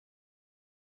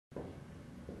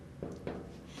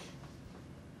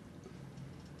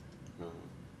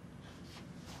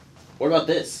What about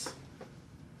this?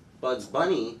 Bugs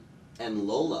Bunny and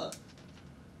Lola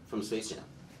from Space Jam.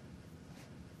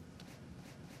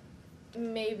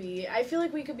 Maybe. I feel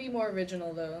like we could be more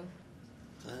original, though.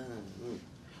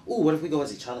 Ooh, what if we go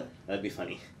as each other? That'd be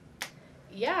funny.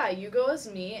 Yeah, you go as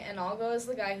me, and I'll go as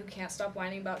the guy who can't stop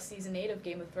whining about Season 8 of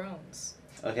Game of Thrones.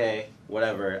 Okay,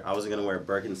 whatever. I wasn't gonna wear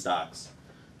Birkenstocks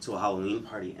to a Halloween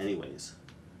party anyways.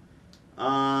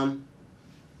 What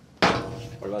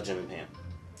about Jim and Pam?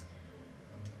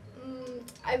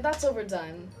 That's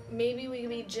overdone. Maybe we could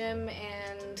be Jim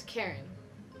and Karen.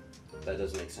 That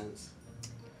doesn't make sense.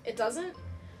 It doesn't?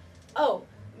 Oh,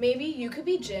 maybe you could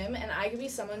be Jim and I could be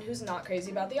someone who's not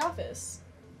crazy about The Office.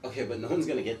 Okay, but no one's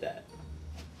gonna get that.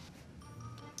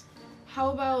 How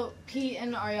about Pete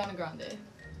and Ariana Grande?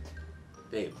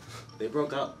 Babe, they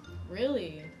broke up.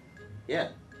 Really? Yeah.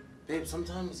 Babe,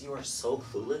 sometimes you are so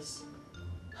clueless.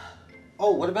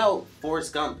 Oh, what about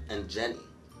Forrest Gump and Jenny?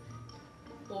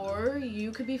 Or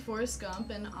you could be Forrest Gump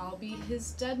and I'll be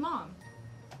his dead mom.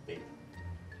 Babe,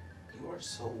 you are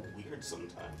so weird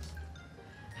sometimes.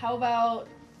 How about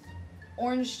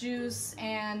orange juice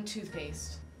and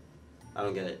toothpaste? I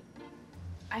don't get it.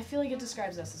 I feel like it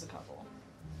describes us as a couple.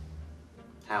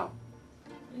 How?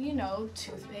 You know,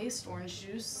 toothpaste, orange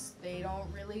juice, they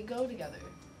don't really go together.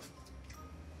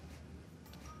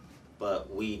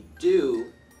 But we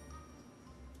do.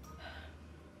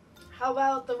 How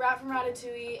about the rat from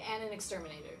Ratatouille and an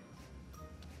exterminator?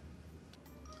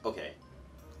 Okay.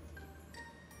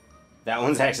 That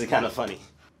one's actually kind of funny.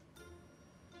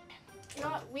 You know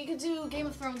what? We could do Game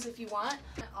of Thrones if you want.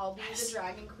 I'll be the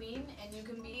Dragon Queen, and you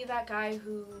can be that guy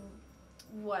who,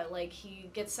 he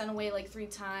gets sent away like 3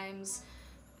 times,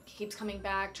 keeps coming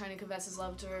back, trying to confess his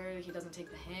love to her, he doesn't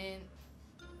take the hint.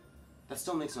 That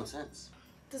still makes no sense.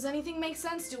 Does anything make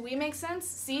sense? Do we make sense?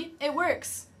 See? It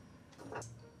works.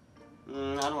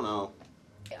 I don't know.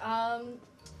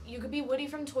 You could be Woody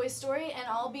from Toy Story, and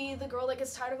I'll be the girl that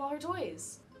gets tired of all her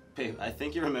toys. Babe, I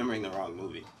think you're remembering the wrong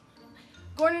movie.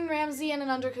 Gordon Ramsay and an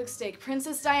undercooked steak,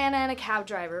 Princess Diana and a cab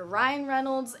driver, Ryan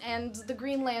Reynolds and the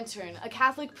Green Lantern, a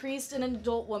Catholic priest and an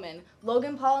adult woman,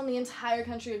 Logan Paul and the entire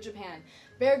country of Japan,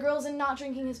 Bear Grylls and not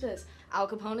drinking his piss, Al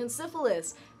Capone and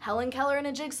syphilis, Helen Keller and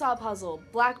a jigsaw puzzle,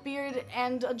 Blackbeard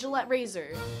and a Gillette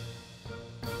razor.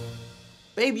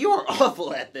 Babe, you're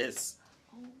awful at this.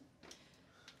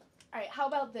 Alright, how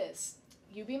about this?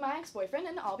 You be my ex-boyfriend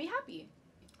and I'll be happy.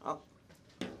 Oh.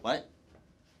 What?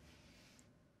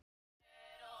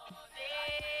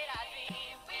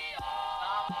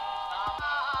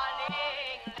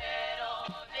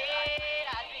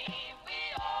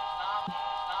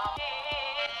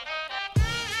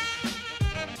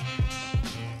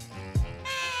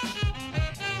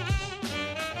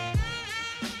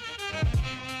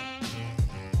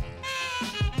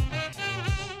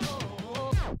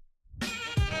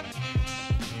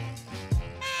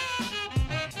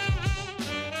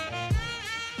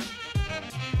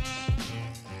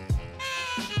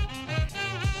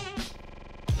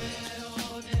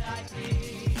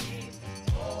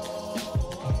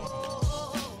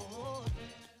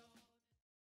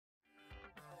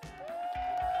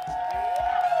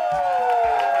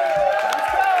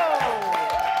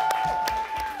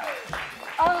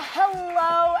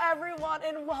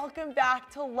 Welcome back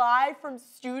to Live from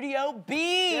Studio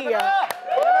B. Give it up!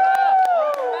 Give it up!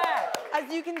 Welcome back.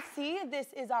 As you can see, this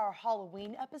is our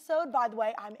Halloween episode. By the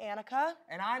way, I'm Annika.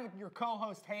 And I'm your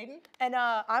co-host, Hayden. And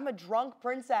I'm a drunk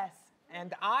princess.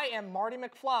 And I am Marty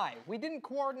McFly. We didn't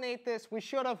coordinate this. We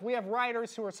should have. We have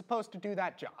writers who are supposed to do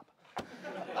that job.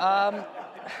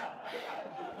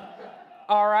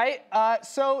 All right,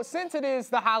 so since it is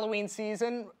the Halloween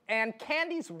season and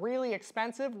candy's really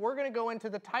expensive, we're gonna go into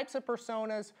the types of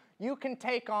personas you can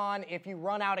take on if you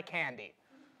run out of candy.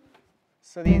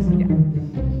 So these,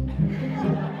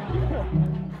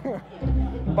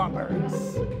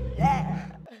 bumpers. Yeah.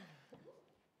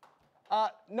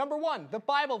 Number 1, the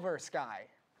Bible verse guy.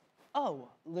 Oh,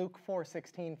 Luke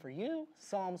 4:16 for you,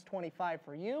 Psalms 25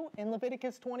 for you, and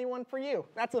Leviticus 21 for you.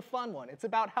 That's a fun one. It's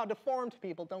about how deformed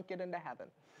people don't get into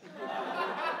heaven.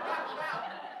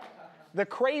 The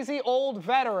crazy old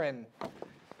veteran.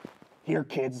 Here,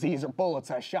 kids, these are bullets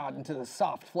I shot into the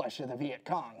soft flesh of the Viet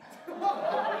Cong.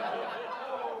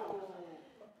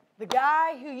 The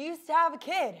guy who used to have a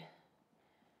kid.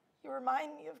 You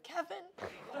remind me of Kevin.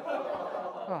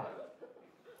 Oh.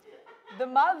 The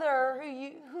mother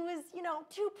who is,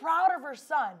 too proud of her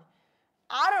son.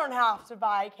 I don't have to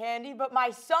buy candy, but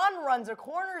my son runs a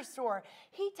corner store.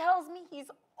 He tells me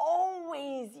he's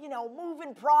always,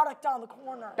 moving product on the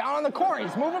corner. Down on the corner,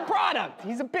 he's moving product.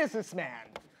 He's a businessman.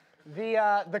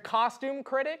 The costume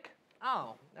critic.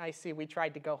 Oh, I see. We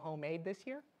tried to go homemade this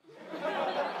year?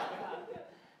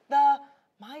 The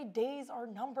my days are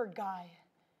numbered guy.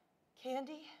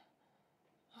 Candy?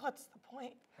 What's the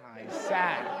point? Oh, he's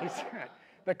sad. He's sad.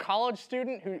 The college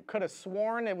student who could have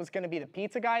sworn it was going to be the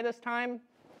pizza guy this time?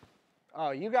 Oh,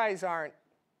 you guys aren't...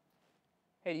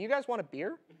 Hey, do you guys want a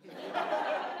beer?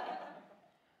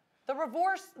 The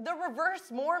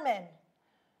reverse Mormon.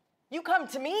 You come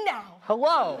to me now.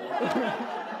 Hello.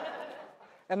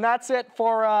 And that's it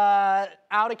for Out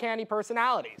of Candy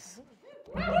Personalities.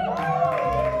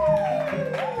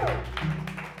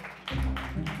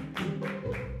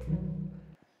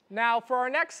 Now, for our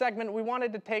next segment, we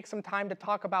wanted to take some time to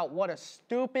talk about what a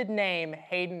stupid name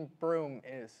Hayden Broom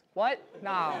is. What?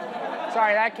 No.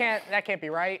 Sorry, that can't be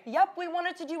right. Yep, we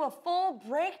wanted to do a full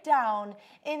breakdown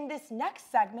in this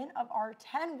next segment of our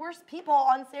 10 worst people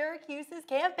on Syracuse's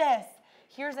campus.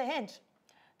 Here's a hint.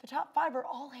 The top 5 are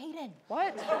all Hayden.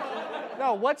 What?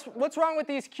 No, what's wrong with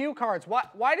these cue cards?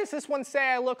 Why does this one say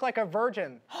I look like a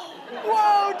virgin?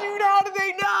 Whoa, dude, how do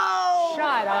they know?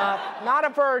 Shut up. Not a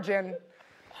virgin.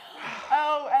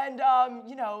 Oh, and,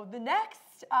 you know, the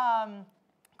next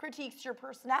critiques your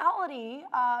personality.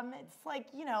 It's like,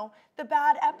 you know, the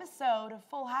bad episode of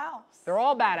Full House. They're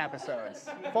all bad episodes.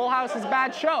 Full House is a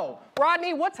bad show.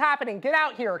 Rodney, what's happening? Get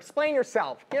out here. Explain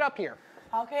yourself. Get up here.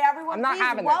 Okay, everyone, I'm not please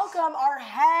having welcome our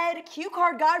head cue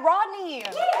card guy, Rodney.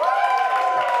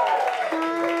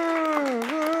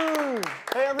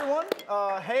 Hey, everyone.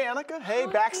 Hey, Annika. Hey,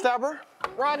 Backstabber.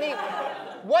 Rodney,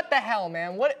 what the hell,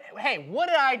 man? Hey, what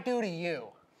did I do to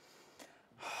you?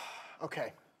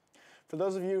 Okay. For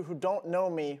those of you who don't know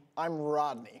me, I'm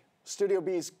Rodney, Studio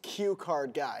B's cue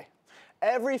card guy.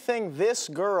 Everything this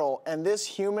girl and this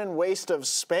human waste of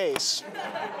space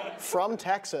from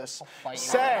Texas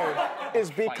say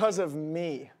is because of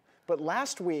me. But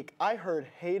last week, I heard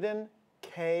Hayden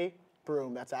K.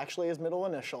 Broom, that's actually his middle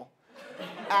initial,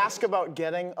 ask about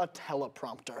getting a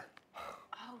teleprompter.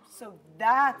 Oh, so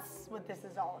that's what this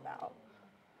is all about.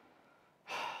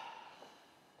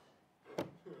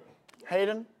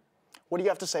 Hayden, what do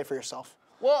you have to say for yourself?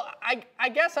 Well, I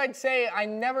guess I'd say I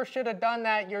never should have done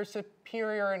that. You're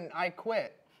superior and I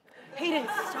quit. Hayden,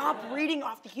 stop reading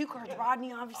off the cue cards.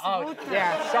 Rodney obviously wrote them.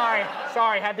 Yeah,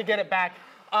 sorry, had to get it back.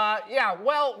 Yeah,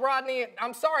 well, Rodney,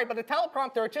 I'm sorry, but a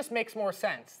teleprompter, it just makes more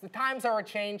sense. The times are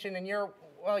a-changing and you're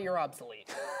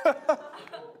obsolete.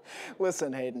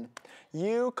 Listen, Hayden,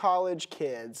 you college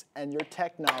kids and your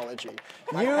technology,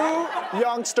 you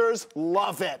youngsters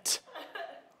love it.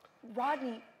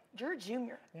 Rodney, you're a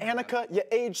junior. Annika, you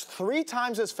age 3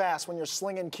 times as fast when you're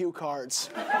slinging cue cards.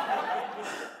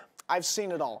 I've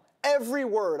seen it all. Every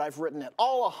word, I've written it,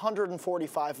 all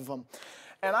 145 of them.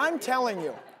 And I'm telling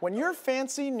you, when your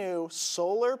fancy new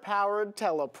solar-powered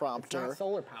teleprompter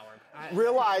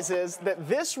realizes that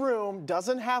this room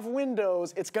doesn't have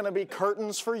windows, it's gonna be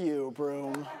curtains for you,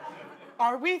 Broom.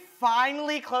 Are we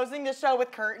finally closing the show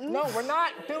with curtains? No, we're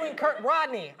not doing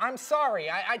Rodney, I'm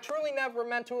sorry. I truly never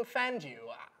meant to offend you.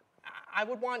 I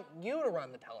would want you to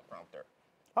run the teleprompter.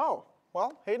 Oh,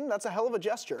 well, Hayden, that's a hell of a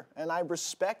gesture, and I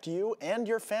respect you and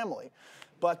your family.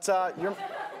 But I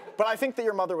think that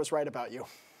your mother was right about you.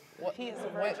 He is a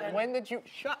virgin. When did you,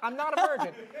 I'm not a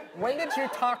virgin. When did you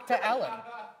talk to Ellen?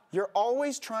 You're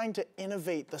always trying to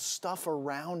innovate the stuff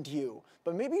around you,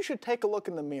 but maybe you should take a look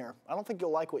in the mirror. I don't think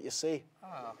you'll like what you see.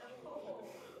 Oh.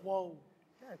 Whoa.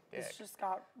 This just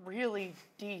got really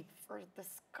deep for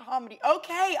this comedy.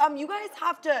 Okay, you guys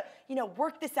have to,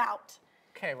 work this out.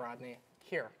 Okay, Rodney,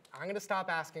 here. I'm gonna stop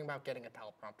asking about getting a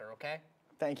teleprompter, okay?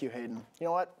 Thank you, Hayden. You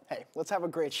know what? Hey, let's have a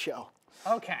great show.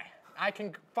 Okay, I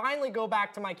can finally go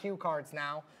back to my cue cards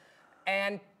now.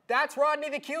 And that's Rodney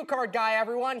the cue card guy,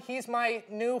 everyone. He's my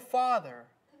new father.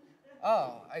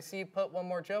 Oh, I see you put one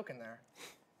more joke in there.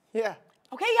 Yeah.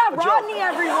 Okay, yeah, Rodney,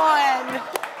 everyone.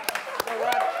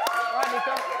 Rodney,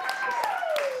 don't.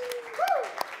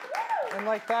 And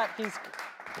like that,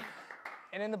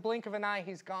 and in the blink of an eye,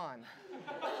 he's gone.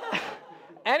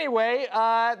 Anyway,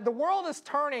 the world is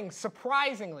turning,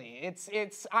 surprisingly.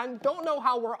 I don't know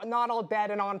how we're not all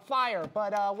dead and on fire,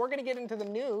 but we're gonna get into the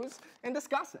news and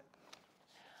discuss it.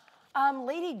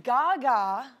 Lady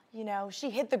Gaga, she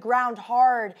hit the ground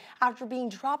hard after being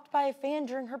dropped by a fan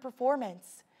during her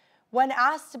performance. When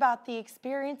asked about the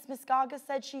experience, Miss Gaga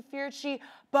said she feared she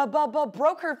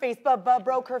broke her face,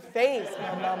 broke her face.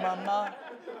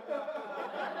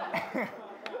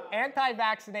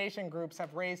 Anti-vaccination groups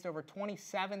have raised over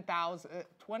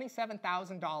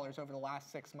 $27,000 over the last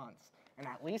 6 months. And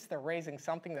at least they're raising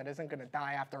something that isn't going to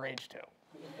die after age 2.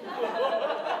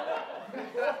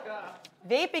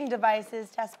 vaping devices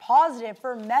test positive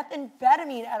for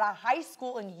methamphetamine at a high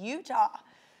school in Utah.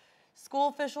 School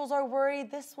officials are worried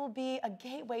this will be a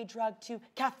gateway drug to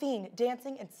caffeine,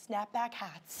 dancing, and snapback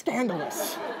hats.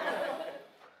 Scandalous.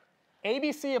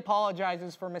 ABC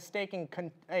apologizes for mistaking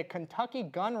a Kentucky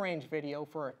gun range video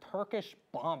for a Turkish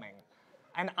bombing.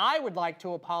 And I would like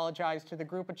to apologize to the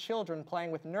group of children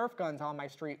playing with Nerf guns on my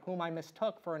street whom I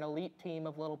mistook for an elite team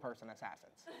of little person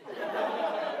assassins.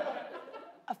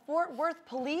 A Fort Worth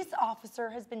police officer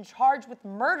has been charged with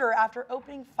murder after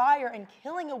opening fire and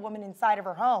killing a woman inside of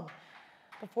her home.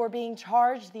 Before being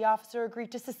charged, the officer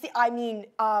agreed to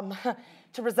to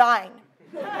resign.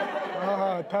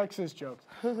 Texas jokes.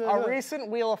 A recent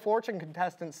Wheel of Fortune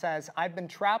contestant says, I've been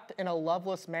trapped in a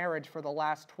loveless marriage for the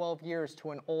last 12 years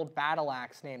to an old battle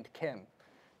axe named Kim.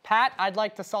 Pat, I'd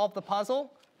like to solve the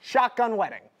puzzle. Shotgun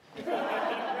wedding.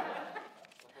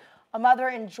 A mother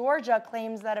in Georgia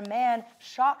claims that a man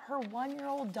shot her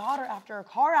 1-year-old daughter after a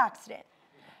car accident.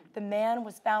 The man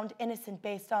was found innocent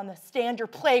based on the standard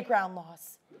playground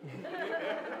laws.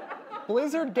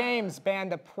 Blizzard Games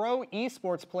banned a pro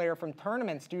esports player from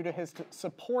tournaments due to his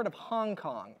support of Hong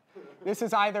Kong. This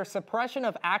is either suppression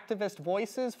of activist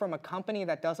voices from a company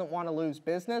that doesn't want to lose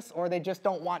business, or they just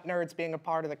don't want nerds being a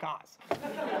part of the cause.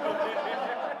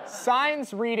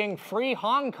 Signs reading "Free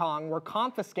Hong Kong" were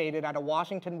confiscated at a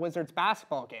Washington Wizards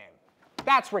basketball game.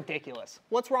 That's ridiculous.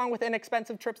 What's wrong with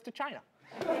inexpensive trips to China?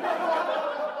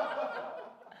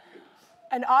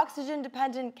 An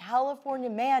oxygen-dependent California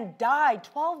man died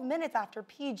 12 minutes after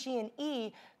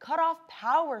PG&E cut off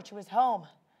power to his home.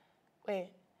 Wait,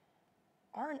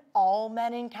 aren't all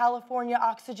men in California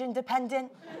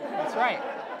oxygen-dependent? That's right.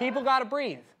 People gotta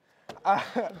breathe.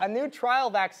 A new trial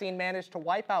vaccine managed to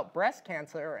wipe out breast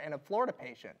cancer in a Florida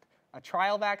patient. A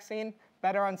trial vaccine?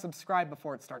 Better unsubscribe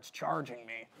before it starts charging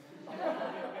me.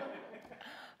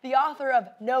 The author of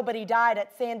Nobody Died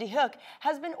at Sandy Hook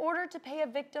has been ordered to pay a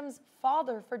victim's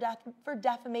father for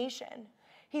defamation.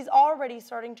 He's already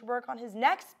starting to work on his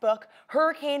next book.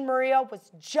 Hurricane Maria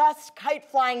was just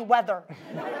kite-flying weather.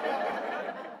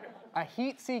 A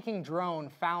heat-seeking drone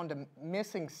found a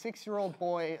missing 6-year-old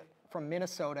boy from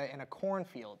Minnesota in a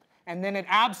cornfield, and then it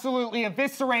absolutely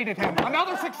eviscerated him.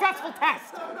 Another successful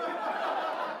test.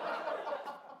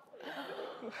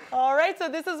 All right, so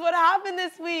this is what happened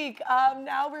this week.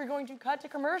 Now we're going to cut to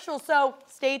commercial, so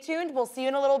stay tuned. We'll see you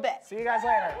in a little bit. See you guys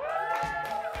later.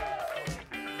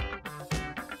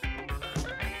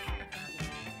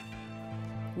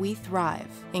 We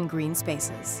thrive in green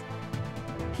spaces.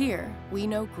 Here, we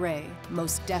know gray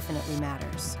most definitely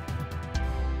matters.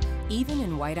 Even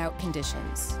in whiteout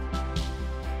conditions,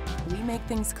 we make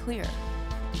things clear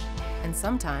and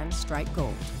sometimes strike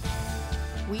gold.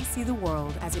 We see the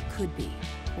world as it could be.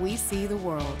 We see the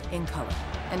world in color.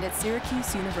 And at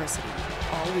Syracuse University,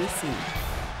 all we see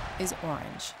is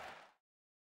orange.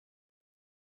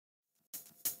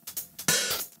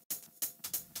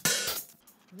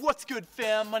 What's good,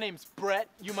 fam? My name's Brett.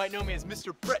 You might know me as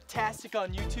Mr. Brett-tastic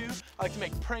on YouTube. I like to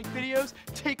make prank videos,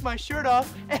 take my shirt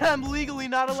off, and I'm legally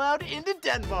not allowed into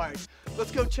Denmark.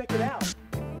 Let's go check it out.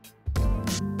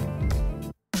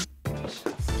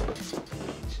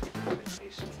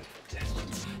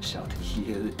 Shall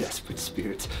hear the desperate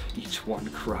spirits, each one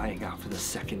crying out for the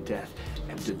second death,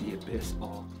 enter the abyss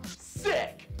all.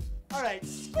 Sick! All right,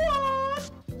 squad!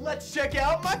 Let's check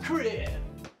out my crib.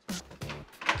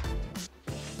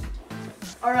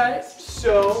 All right,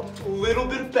 so a little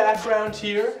bit of background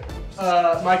here.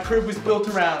 My crib was built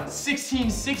around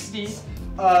 1660,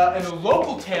 and the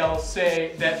local tales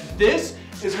say that this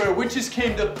is where witches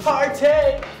came to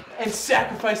partay and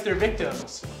sacrifice their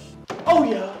victims. Oh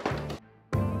yeah.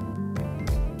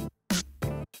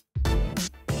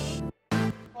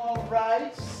 All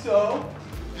right, so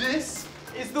this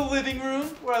is the living room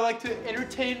where I like to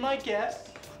entertain my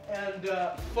guests. And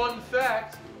fun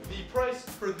fact, the price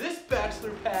for this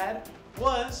bachelor pad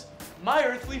was my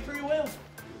earthly free will.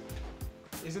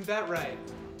 Isn't that right?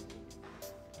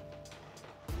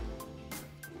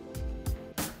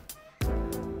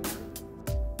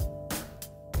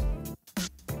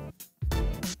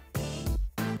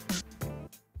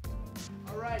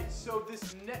 All right, so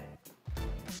this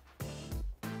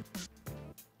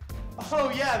oh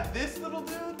yeah, this little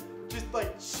dude just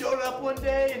like showed up one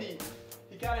day and he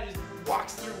kind of just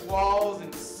walks through walls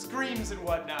and screams and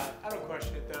whatnot. I don't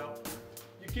question it though.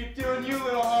 You keep doing you,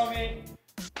 little homie.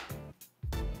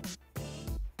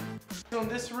 So in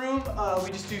this room, we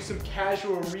just do some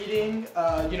casual reading,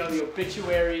 you know, the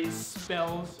obituaries,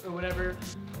 spells, or whatever.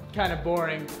 Kind of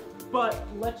boring. But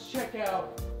let's check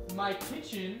out my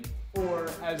kitchen, or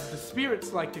as the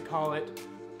spirits like to call it,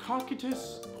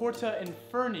 Cocytus porta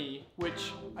inferni,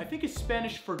 which I think is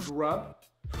Spanish for grub.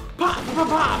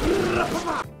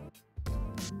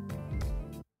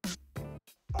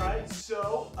 Alright,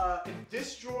 so in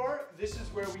this drawer, this is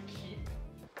where we keep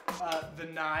the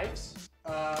knives.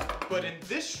 But in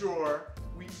this drawer,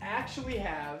 we actually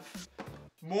have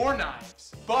more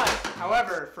knives. But,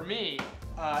 however, for me,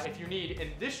 if you need,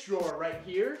 in this drawer right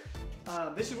here,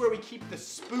 this is where we keep the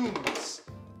spoons.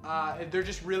 They're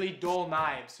just really dull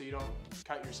knives, so you don't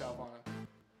cut yourself on them.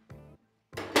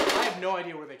 I have no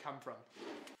idea where they come from.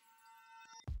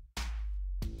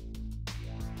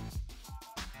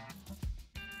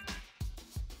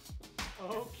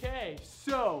 Okay,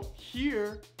 so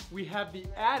here we have the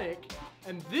attic,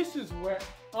 and this is where,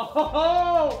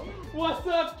 oh, what's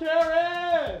up,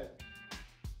 Karen?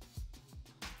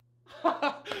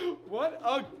 What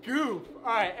a goof.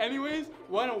 All right, anyways,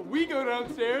 why don't we go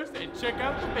downstairs and check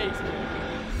out the basement.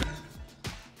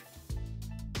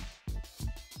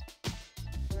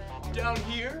 Down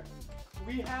here,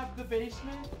 we have the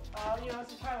basement. You know,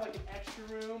 it's kind of like an extra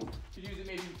room. You could use it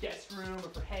maybe as a guest room or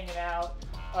for hanging out.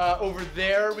 Over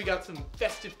there, we got some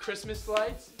festive Christmas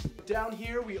lights. Down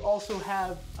here, we also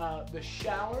have the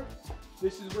shower.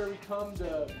 This is where we come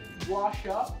to wash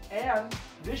up, and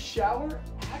this shower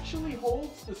actually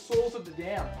holds the souls of the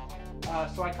damned.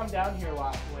 So I come down here a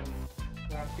lot when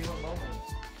I'm feeling lonely.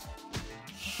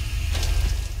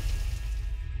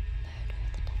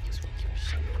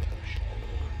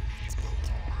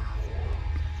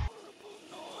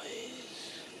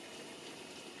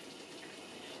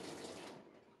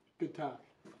 Good talk.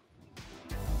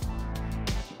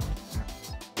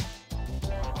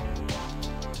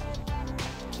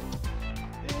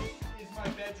 This is my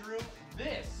bedroom.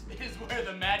 This is where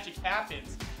the magic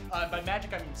happens. By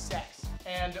magic, I mean sex.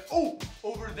 And oh,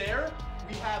 over there,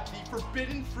 we have the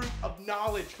forbidden fruit of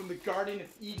knowledge from the Garden of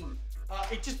Eden.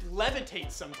 It just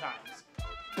levitates sometimes.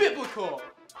 Biblical.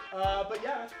 But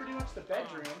yeah, that's pretty much the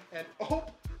bedroom. And oh,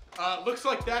 looks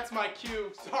like that's my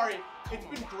cue. Sorry, it's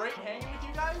been great hanging with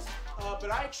you guys, but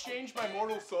I exchanged my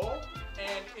mortal soul,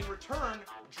 and in return,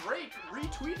 Drake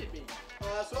retweeted me.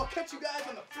 So I'll catch you guys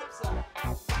on the flip side.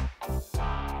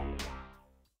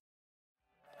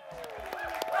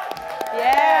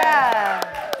 Yeah.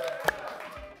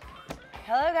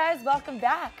 Hello guys, welcome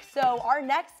back. So our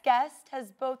next guest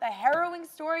has both a harrowing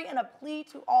story and a plea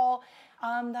to all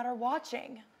that are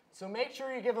watching. So make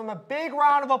sure you give him a big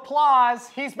round of applause.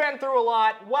 He's been through a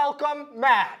lot. Welcome,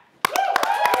 Matt.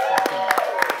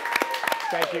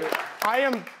 Thank you. I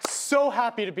am so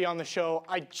happy to be on the show.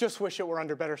 I just wish it were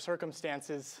under better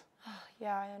circumstances.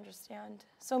 Yeah, I understand.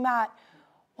 So Matt,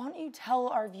 why don't you tell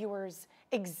our viewers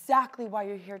exactly why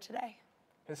you're here today?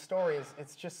 His story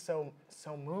it's just so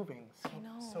moving,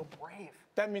 so brave.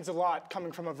 That means a lot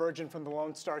coming from a virgin from the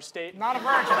Lone Star State. Not a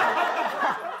virgin.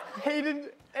 Hayden,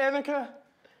 Annika,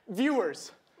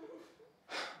 viewers,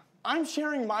 I'm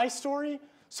sharing my story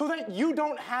so that you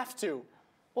don't have to.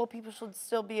 Well, people should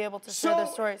still be able to share their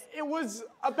stories. It was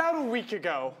about a week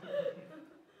ago,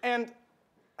 and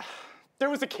there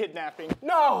was a kidnapping.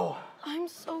 No! I'm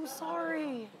so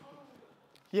sorry.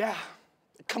 Yeah,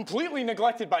 completely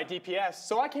neglected by DPS,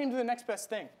 so I came to the next best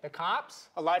thing. The cops?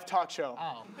 A live talk show.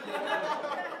 Oh.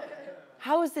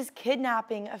 How has this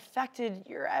kidnapping affected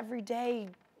your everyday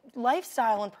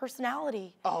lifestyle and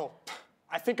personality? Oh,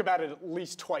 I think about it at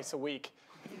least twice a week.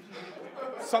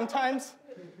 Sometimes,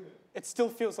 it still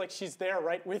feels like she's there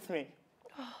right with me.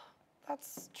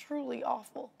 That's truly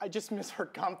awful. I just miss her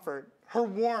comfort, her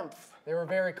warmth. They were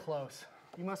very close.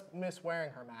 You must miss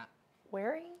wearing her, Matt.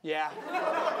 Wearing? Yeah.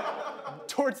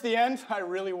 Towards the end, I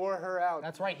really wore her out.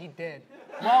 That's right, he did.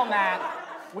 Well, Matt,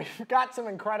 we've got some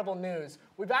incredible news.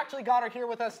 We've actually got her here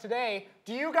with us today.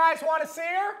 Do you guys want to see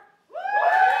her?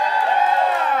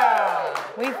 Yeah!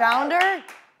 We found her?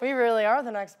 We really are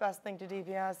the next best thing to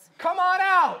DPS. Come on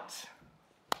out!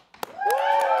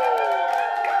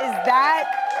 Is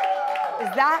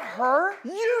that her?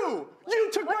 You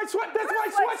took my sweat. That's my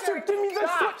sweatshirt. Give me the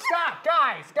sweatshirt. Stop,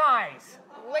 guys.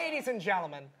 Ladies and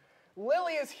gentlemen,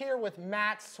 Lily is here with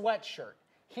Matt's sweatshirt.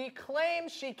 He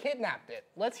claims she kidnapped it.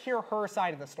 Let's hear her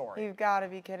side of the story. You've got to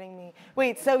be kidding me.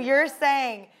 Wait, so you're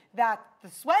saying that the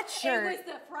sweatshirt... It was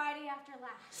the Friday after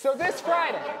last. So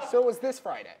it was this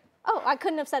Friday. Oh, I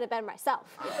couldn't have said it better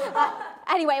myself.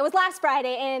 Anyway, it was last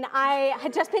Friday, and I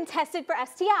had just been tested for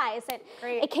STIs, and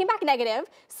it came back negative.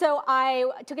 So I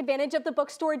took advantage of the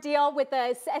bookstore deal with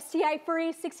the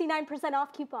STI-free 69%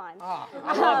 off coupon. Ah,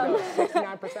 I love those,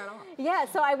 69% off. Yeah,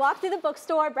 so I walked through the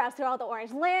bookstore, browsed through all the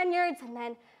orange lanyards, and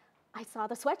then I saw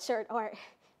the sweatshirt, or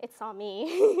it saw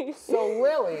me. So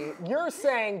Lily, you're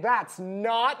saying that's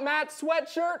not Matt's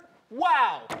sweatshirt?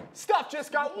 Wow, stuff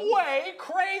just got way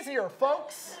crazier,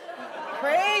 folks.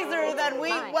 Crazier than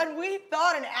when we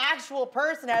thought an actual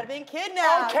person had been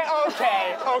kidnapped.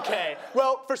 Okay.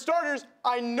 Well, for starters,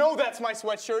 I know that's my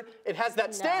sweatshirt. It has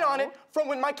that stain on it from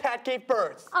when my cat gave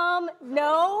birth.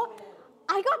 No.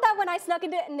 I got that when I snuck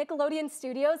into Nickelodeon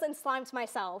Studios and slimed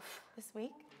myself. This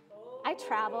week? I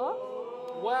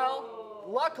travel. Well,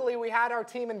 luckily we had our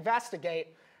team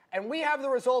investigate, and we have the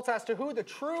results as to who the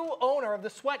true owner of the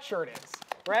sweatshirt is.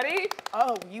 Ready?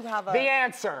 Oh, you have The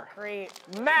answer. Great.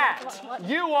 Matt,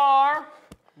 you are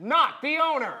not the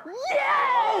owner.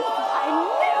 Yes! I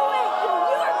knew it!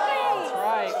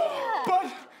 That's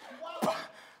right. But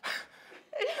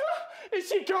is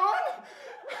she gone?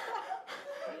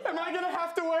 Am I gonna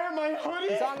have to wear my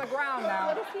hoodie? He's on the ground now.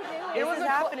 What is he doing? What is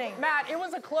happening? Matt, it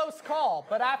was a close call,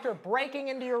 but after breaking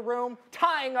into your room,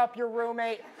 tying up your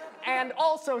roommate, and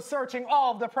also searching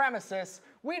all of the premises,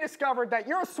 we discovered that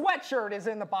your sweatshirt is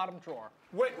in the bottom drawer.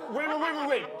 Wait.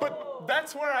 But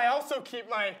that's where I also keep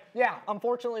my... Yeah,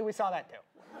 unfortunately we saw that too.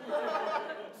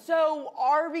 So,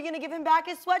 are we gonna give him back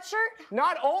his sweatshirt?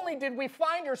 Not only did we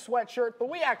find your sweatshirt, but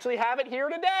we actually have it here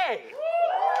today.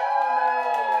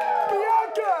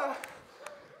 Bianca!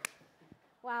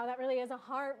 Wow, that really is a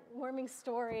heartwarming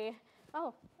story.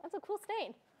 Oh, that's a cool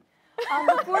stain.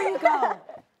 Before you go,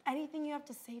 anything you have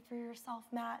to say for yourself,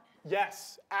 Matt?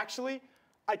 Yes, actually,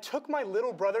 I took my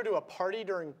little brother to a party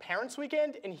during Parents'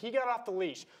 Weekend, and he got off the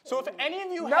leash. So if any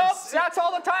of you Nope, that's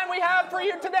all the time we have for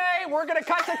you today. We're gonna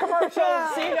cut to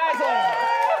commercials. See you guys later.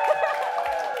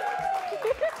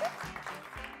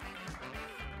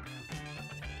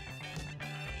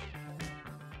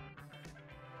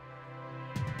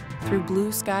 Through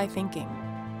blue sky thinking,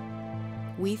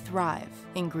 we thrive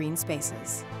in green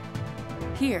spaces.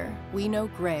 Here, we know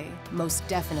gray most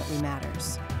definitely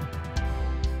matters.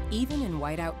 Even in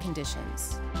whiteout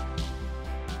conditions,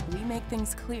 we make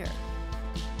things clear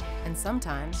and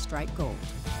sometimes strike gold.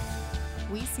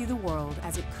 We see the world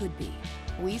as it could be.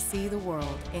 We see the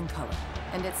world in color.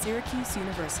 And at Syracuse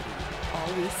University,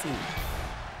 all we see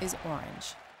is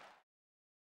orange.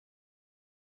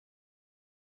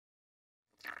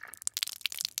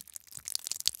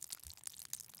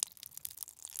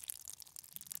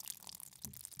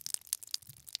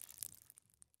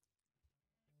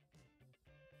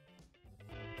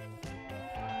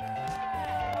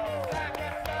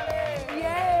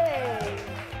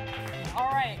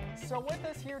 So with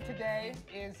us here today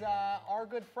is our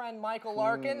good friend Michael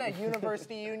Larkin at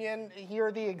University Union.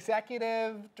 You're the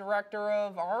Executive Director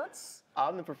of Arts?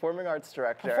 I'm the Performing Arts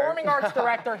Director. Performing Arts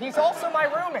Director. He's also my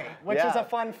roommate, which is a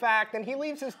fun fact, and he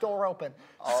leaves his door open.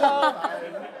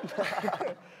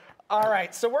 All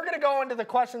right, so we're going to go into the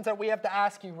questions that we have to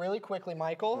ask you really quickly,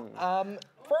 Michael.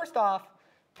 First off,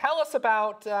 tell us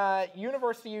about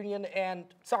University Union and,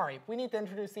 sorry, we need to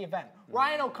introduce the event.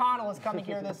 Ryan O'Connell is coming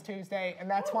here this Tuesday, and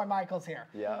that's why Michael's here.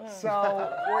 Yeah. So,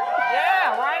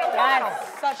 Ryan O'Connell.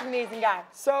 Yes, such an amazing guy.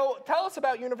 So tell us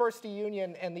about University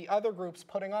Union and the other groups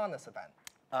putting on this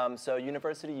event. So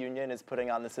University Union is putting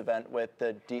on this event with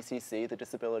the DCC, the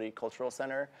Disability Cultural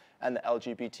Center, and the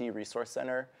LGBT Resource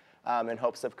Center in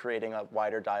hopes of creating a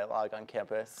wider dialogue on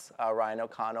campus. Ryan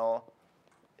O'Connell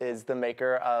is the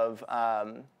maker of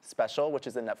Special, which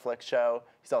is a Netflix show.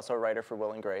 He's also a writer for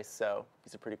Will and Grace, so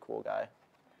he's a pretty cool guy.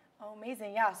 Oh,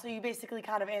 amazing, yeah. So you basically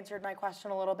kind of answered my question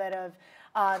a little bit of,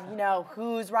 you know,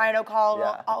 who's Ryan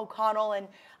O'Connell, and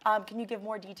can you give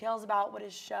more details about what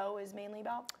his show is mainly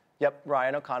about? Yep,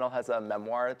 Ryan O'Connell has a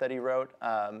memoir that he wrote.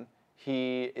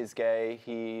 He is gay,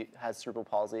 he has cerebral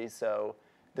palsy, so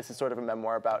this is sort of a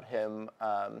memoir about him,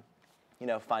 you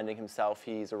know, finding himself.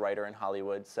 He's a writer in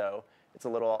Hollywood, so it's a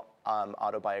little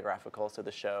autobiographical, so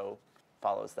the show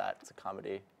follows that. It's a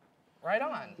comedy. Right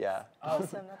on. Yeah.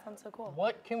 Awesome, that sounds so cool.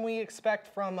 What can we expect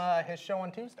from his show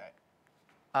on Tuesday?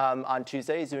 On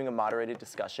Tuesday, he's doing a moderated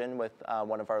discussion with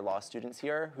one of our law students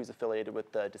here who's affiliated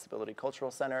with the Disability Cultural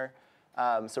Center.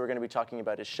 So we're going to be talking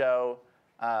about his show,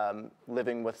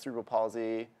 living with cerebral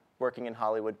palsy, working in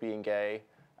Hollywood, being gay.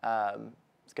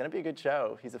 It's going to be a good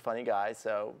show. He's a funny guy,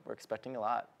 so we're expecting a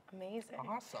lot. Amazing.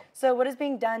 Awesome. So what is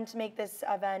being done to make this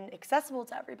event accessible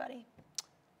to everybody?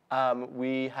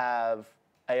 We have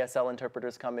ASL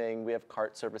interpreters coming. We have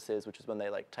CART services, which is when they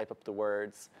like type up the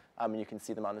words. And you can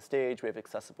see them on the stage. We have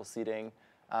accessible seating.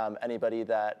 Anybody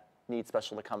that needs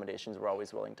special accommodations, we're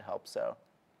always willing to help. So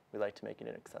we like to make it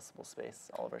an accessible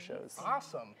space, all of our shows.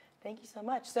 Awesome. Thank you so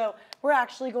much. So we're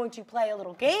actually going to play a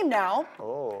little game now.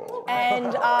 Oh.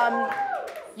 And,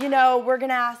 you know, we're going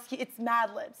to ask you, it's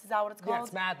Mad Libs. Is that what it's called? Yeah,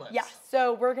 it's Mad Libs. Yeah,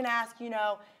 so we're going to ask, you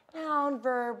know, noun,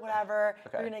 verb, whatever.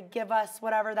 Okay. You're gonna give us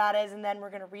whatever that is, and then we're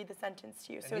gonna read the sentence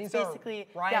to you. So And it's these basically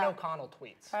are Ryan O'Connell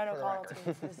tweets. Ryan for the O'Connell record.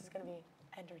 tweets. So this is gonna be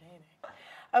entertaining.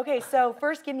 Okay, so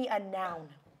first give me a noun.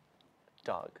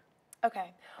 Dog.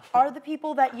 Okay. Are the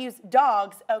people that use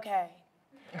dogs okay?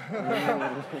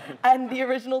 And the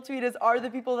original tweet is, are the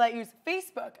people that use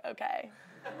Facebook okay?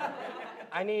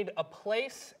 I need a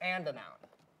place and a noun.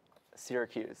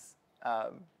 Syracuse.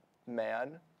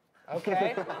 Man.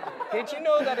 Okay. Did you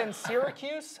know that in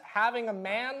Syracuse, having a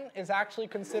man is actually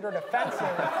considered offensive,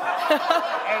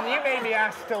 and you may be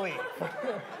asked to leave?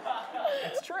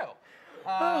 It's true.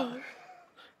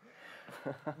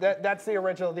 That's the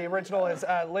original. The original is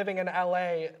living in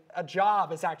LA, a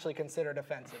job is actually considered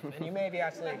offensive, and you may be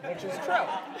asked to leave, which is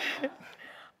true.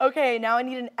 Okay, now I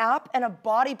need an app and a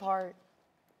body part.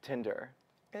 Tinder.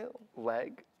 Ew.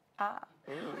 Leg.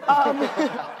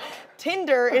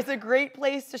 Tinder is a great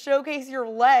place to showcase your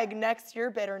leg next to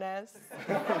your bitterness.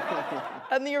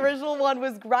 And the original one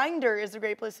was Grindr is a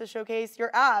great place to showcase your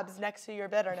abs next to your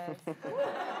bitterness.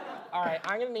 All right,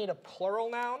 I'm gonna need a plural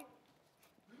noun.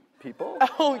 People.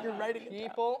 Oh, you're writing it down.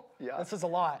 People. Yeah. This is a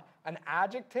lot. An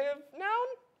adjective noun?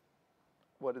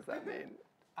 What does that mean?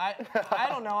 I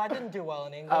don't know. I didn't do well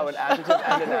in English. Oh, an adjective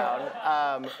and a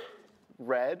noun.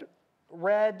 Red.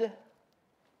 Red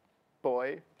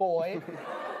Boy. boy.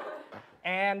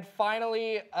 And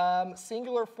finally,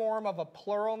 singular form of a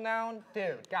plural noun.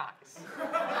 Dude, guys.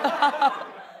 What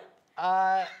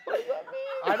does that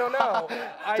mean? I don't know.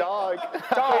 Dog.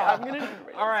 Dog.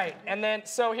 All right, and then,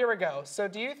 so here we go. So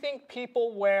do you think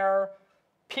people wear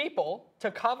people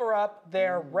to cover up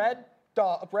their red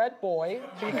boy?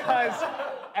 Because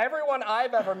everyone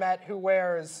I've ever met who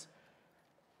wears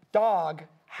dog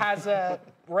has a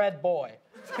red boy.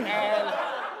 And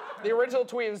the original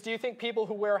tweet is, do you think people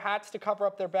who wear hats to cover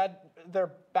up their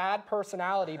bad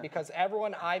personality, because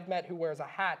everyone I've met who wears a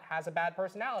hat has a bad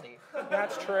personality?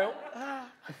 That's true.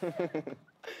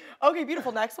 Okay,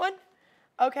 beautiful. Next one.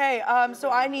 Okay,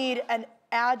 so I need an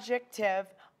adjective,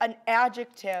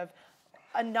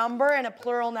 a number, and a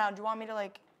plural noun. Do you want me to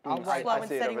like slow and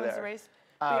steady wins the race?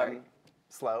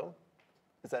 Slow.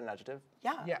 Is that an adjective?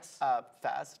 Yeah. Yes.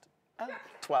 Fast. Oh,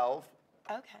 12.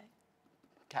 okay.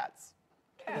 Cats.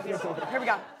 Here we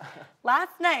go.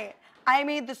 Last night, I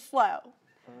made the slow.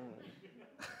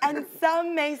 And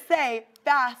some may say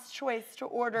fast choice to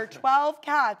order 12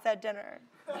 cats at dinner.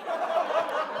 There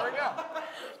we go.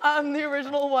 The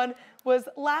original one was,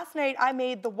 last night I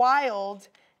made the wild,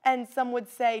 and some would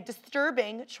say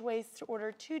disturbing choice to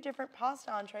order 2 different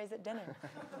pasta entrees at dinner.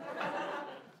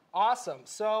 Awesome.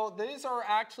 So these are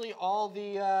actually all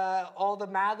the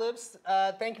Mad Libs.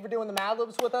 Thank you for doing the Mad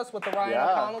Libs with us with the Ryan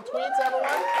O'Connell tweets, everyone.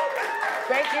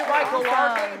 Thank you, Michael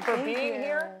Larkin, for being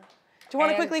here. Do you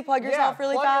want to quickly plug yourself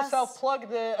really fast? Plug yourself, plug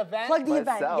the event. Plug the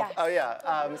event, yes. Oh,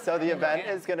 yeah. So the event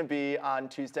is going to be on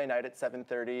Tuesday night at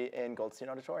 7:30 in Goldstein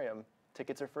Auditorium.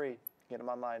 Tickets are free. Get them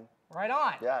online. Right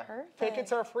on. Yeah. Perfect.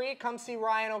 Tickets are free. Come see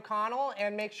Ryan O'Connell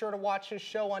and make sure to watch his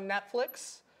show on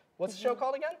Netflix. What's the show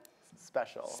called again?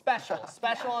 Special.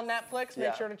 Special on Netflix.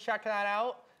 Make sure to check that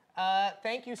out.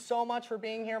 Thank you so much for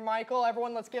being here, Michael.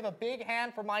 Everyone, let's give a big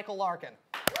hand for Michael Larkin.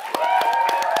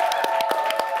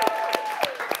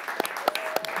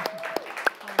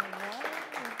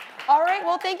 All right,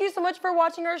 well, thank you so much for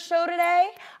watching our show today.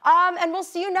 And we'll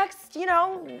see you next,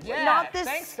 not this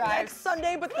thanks, guys. next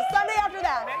Sunday, but the Sunday after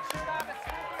that. Make sure to have a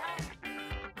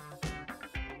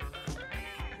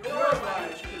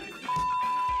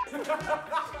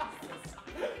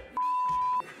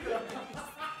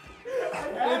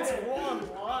It's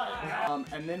wrong.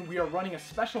 And then we are running a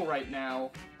special right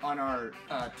now on our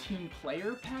team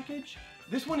player package.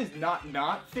 This one is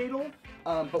not fatal,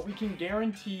 but we can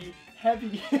guarantee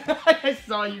heavy. I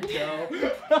saw you go.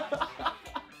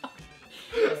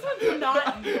 This one's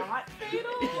not